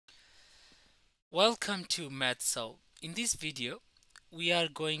Welcome to MathSolve. In this video, we are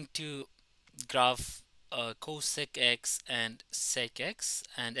going to graph cosec x and sec x,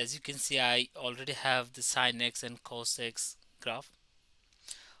 and as you can see, I already have the sin x and cos x graph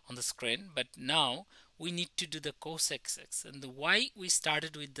on the screen. But now we need to do the cosec x, and the why we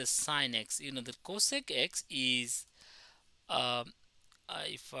started with the sin x. The cosec x is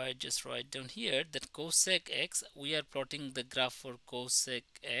if I just write down here that cosec x, we are plotting the graph for cosec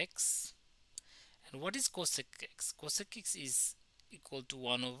x. And what is cosec x? Cosec x is equal to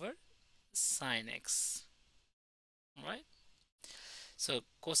 1 over sine x, right? So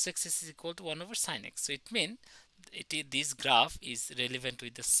cos x is equal to 1 over sine x. So it means this graph is relevant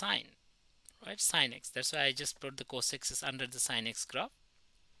with the sine, right? Sine x. That's why I just put the cos x is under the sine x graph.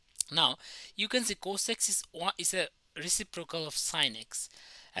 Now you can see cos x is a reciprocal of sine x,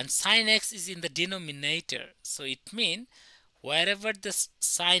 and sine x is in the denominator. So it means wherever the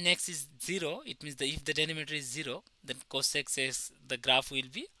sine x is 0, it means that if the denominator is 0, then cos x is, the graph will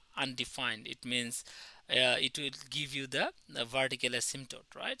be undefined. It means it will give you the vertical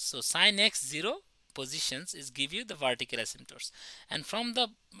asymptote, right? So sine x 0 positions is give you the vertical asymptotes, and from the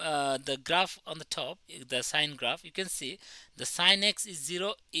graph on the top, the sine graph, you can see the sine x is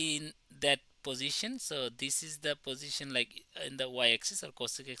 0 in that position. So this is the position like in the y-axis, or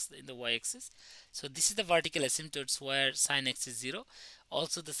cosec x in the y-axis. So this is the vertical asymptotes where sine x is 0.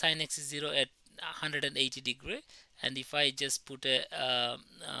 Also the sine x is 0 at 180 degree, and if I just put a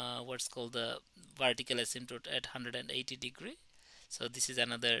what's called the vertical asymptote at 180 degree, so this is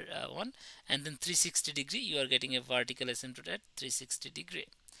another one, and then 360 degree, you are getting a vertical asymptote at 360 degree.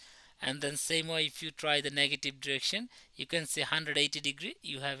 And then same way, if you try the negative direction, you can say 180 degree,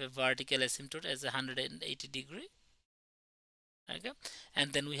 you have a vertical asymptote as 180 degree. Okay,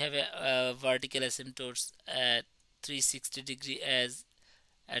 and then we have a vertical asymptotes at 360 degree, as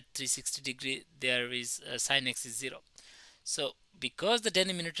at 360 degree there is sine x is 0. So because the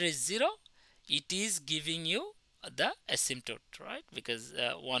denominator is 0, it is giving you the asymptote, right? Because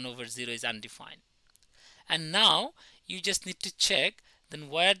 1 over 0 is undefined. And now you just need to check then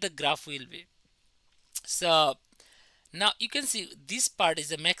where the graph will be. So now you can see this part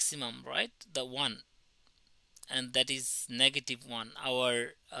is a maximum, right? The 1, and that is -1,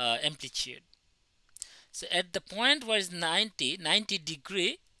 our amplitude. So at the point where is 90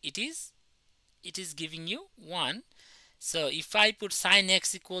 degree, it is giving you 1. So if I put sine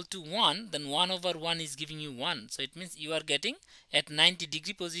x equal to 1, then 1 over 1 is giving you 1. So it means you are getting at 90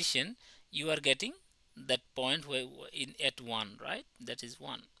 degree position, you are getting that point where at 1, right? That is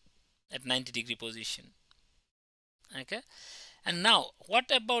 1 at 90 degree position. Okay, and now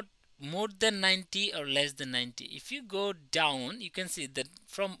what about more than 90 or less than 90? If you go down, you can see that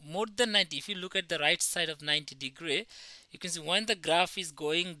from more than 90, if you look at the right side of 90 degree, you can see when the graph is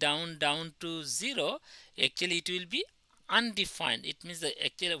going down to 0, actually it will be undefined. It means that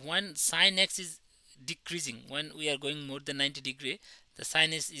actually when sine x is decreasing, when we are going more than 90 degree, the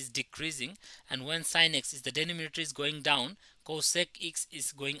sine x is decreasing, and when sine x is, the denominator is going down, cosec x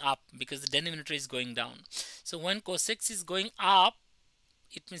is going up because the denominator is going down. So when cosec is going up,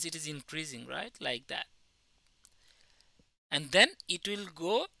 it means it is increasing, right? Like that. And then it will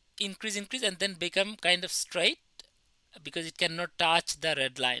go increase, and then become kind of straight, because it cannot touch the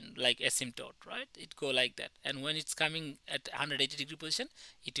red line like asymptote, right? It go like that. And when it's coming at 180 degree position,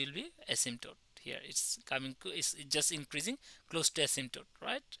 it will be asymptote. Here it's coming, it's just increasing close to asymptote,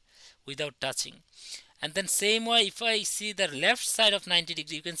 right? Without touching. And then same way, if I see the left side of 90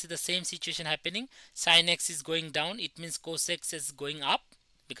 degree, you can see the same situation happening. Sin x is going down, it means cos x is going up,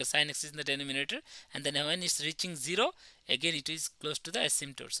 because sin x is in the denominator. And then when it's reaching 0, again it is close to the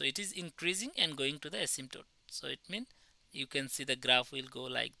asymptote. So it is increasing and going to the asymptote. So it means you can see the graph will go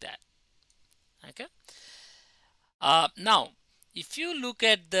like that. Okay. Now if you look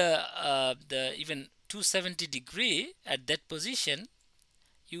at the even 270 degree at that position,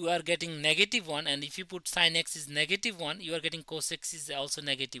 you are getting -1, and if you put sin x is -1, you are getting cos x is also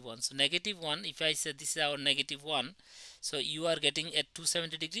 -1. So -1, if I say this is our -1, so you are getting at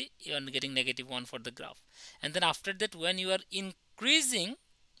 270 degree, you are getting -1 for the graph. And then after that, when you are increasing,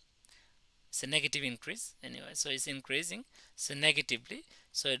 it's a negative increase anyway, so it's increasing, so negatively,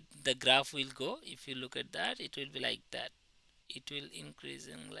 so the graph will go, if you look at that, it will be like that. It will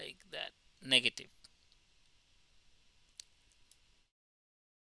increasing like that, negative,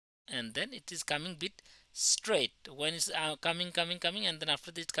 and then it is coming bit straight when it's coming, and then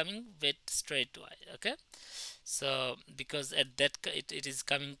after that it's coming bit straight. Okay, so because at that it is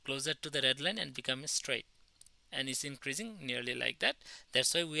coming closer to the red line and becoming straight. and it's increasing nearly like that.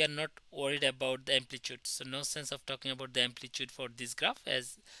 That's why we are not worried about the amplitude. So no sense of talking about the amplitude for this graph,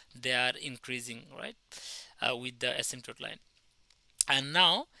 as they are increasing, right, with the asymptote line. And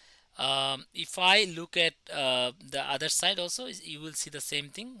now if I look at the other side also, you will see the same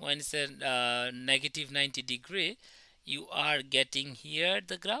thing. When it's a negative 90 degree, you are getting here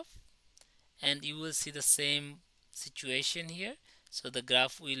the graph, and you will see the same situation here. So the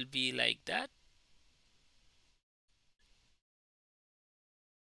graph will be like that.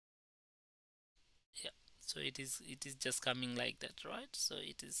 Yeah, so it is just coming like that, right? So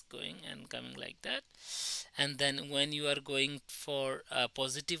it is going and coming like that. And then when you are going for a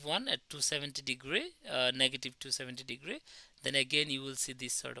positive one at 270 degree, negative 270 degree, then again you will see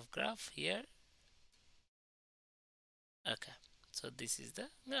this sort of graph here. Okay, so this is the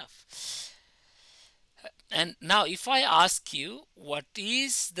graph. And now if I ask you what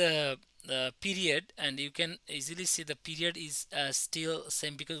is the period, and you can easily see the period is still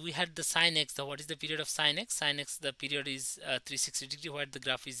same, because we had the sin x. So what is the period of sin x? Sin x, the period is 360 degree, where the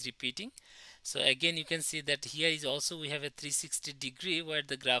graph is repeating. So again you can see that here is also we have a 360 degree where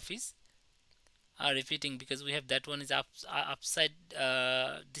the graph is repeating, because we have that one is upside,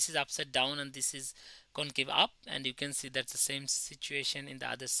 this is upside down and this is concave up, and you can see that's the same situation in the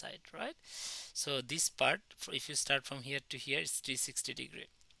other side, right? So this part, if you start from here to here, is 360 degree.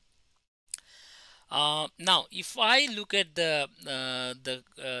 Now if I look at the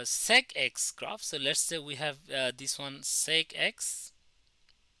sec x graph, so let's say we have this one sec x,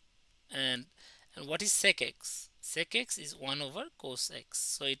 and what is sec x? Sec x is 1 over cos x,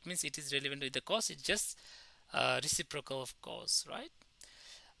 so it means it is relevant with the cos. It's just reciprocal of cos, right?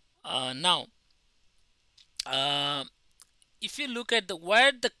 Now uh, if you look at the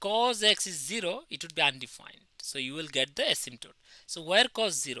where the cos x is 0, it would be undefined, so you will get the asymptote. So where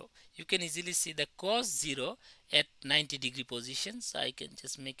cos 0, you can easily see the cos 0 at 90 degree position. So I can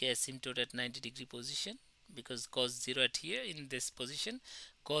just make a asymptote at 90 degree position, because cos 0 at here in this position,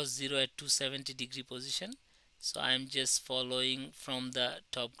 cos 0 at 270 degree position. So I am just following from the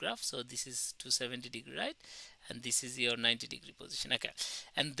top graph. So this is 270 degree, right? And this is your 90 degree position. Okay,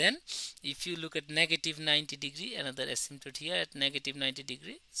 and then if you look at negative 90 degree, another asymptote here at negative 90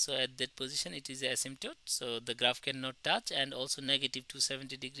 degree. So at that position it is a asymptote, so the graph cannot touch, and also negative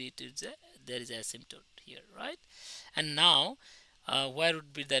 270 degree, there is a asymptote here, right? And now where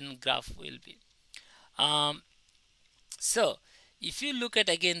would be then graph will be? um, so if you look at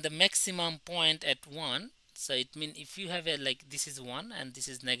again the maximum point at 1, so it means if you have a, like, this is 1 and this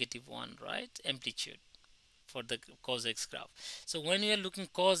is negative 1, right, amplitude for the cos x graph. So when you are looking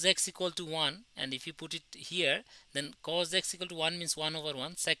cos x equal to 1, and if you put it here, then cos x equal to 1 means 1 over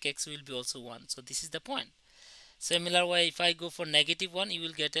 1, sec x will be also 1. So this is the point. Similar way, if I go for negative 1, you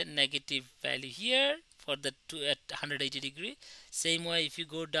will get a negative value here for the 2 at 180 degree. Same way if you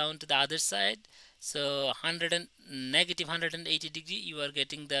go down to the other side, so 100 and negative 180 degree, you are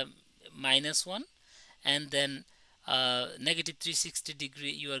getting the minus 1, and then negative 360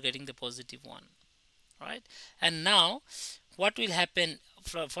 degree, you are getting the positive 1, right? And now what will happen,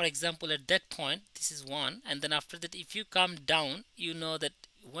 for example, at that point this is 1, and then after that if you come down, you know that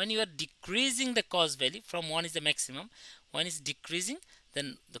when you are decreasing the cos value from 1 is the maximum, 1 is decreasing,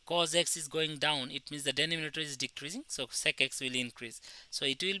 then the cos x is going down. It means the denominator is decreasing, so sec x will increase, so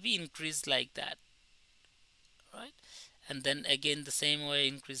it will be increased like that, right? And then again the same way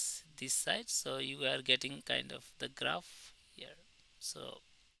increase this side, so you are getting kind of the graph here. So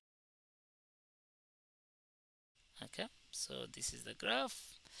okay, so this is the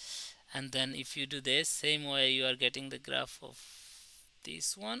graph, and then if you do this same way, you are getting the graph of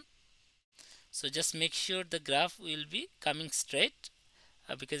this one. So just make sure the graph will be coming straight,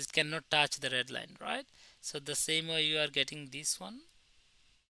 because it cannot touch the red line, right? So the same way you are getting this one.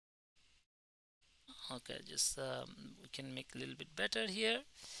 Okay, just we can make a little bit better here.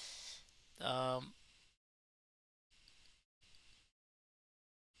 um,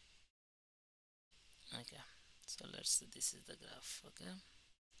 okay, so let's see, this is the graph. Okay,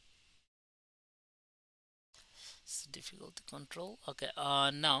 it's difficult to control. Okay,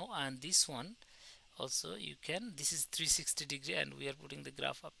 now and this one also you can, this is 360 degree, and we are putting the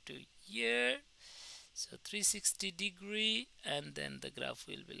graph up to here. So 360 degree, and then the graph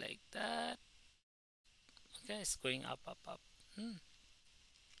will be like that. Okay, it's going up, up, up.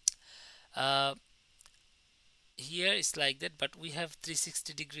 uh, Here it's like that, but we have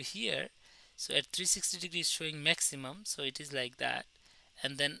 360 degree here. So at 360 degree is showing maximum, so it is like that.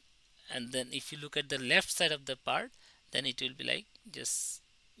 And then if you look at the left side of the part, then it will be like just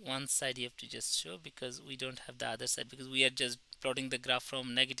one side you have to just show, because we don't have the other side, because we are just plotting the graph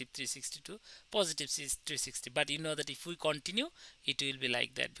from negative 360 to positive 360. But you know that if we continue, it will be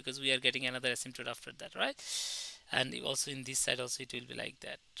like that, because we are getting another asymptote after that, right? And also in this side also it will be like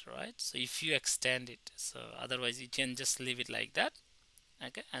that, right? So if you extend it, so otherwise you can just leave it like that.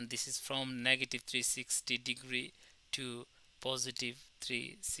 Okay, and this is from negative 360 degree to positive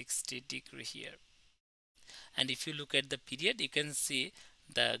 360 degree here. And if you look at the period, you can see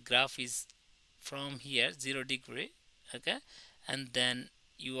the graph is from here 0 degree. Okay, and then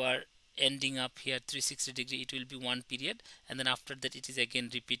you are ending up here 360 degree, it will be one period, and then after that it is again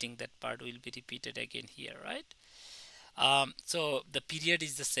repeating, that part will be repeated again here, right? So the period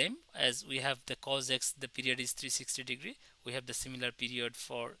is the same as we have the cos x, the period is 360 degree. We have the similar period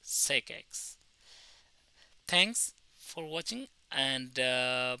for sec x. Thanks for watching, and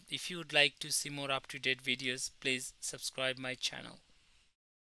if you would like to see more up-to-date videos, please subscribe my channel.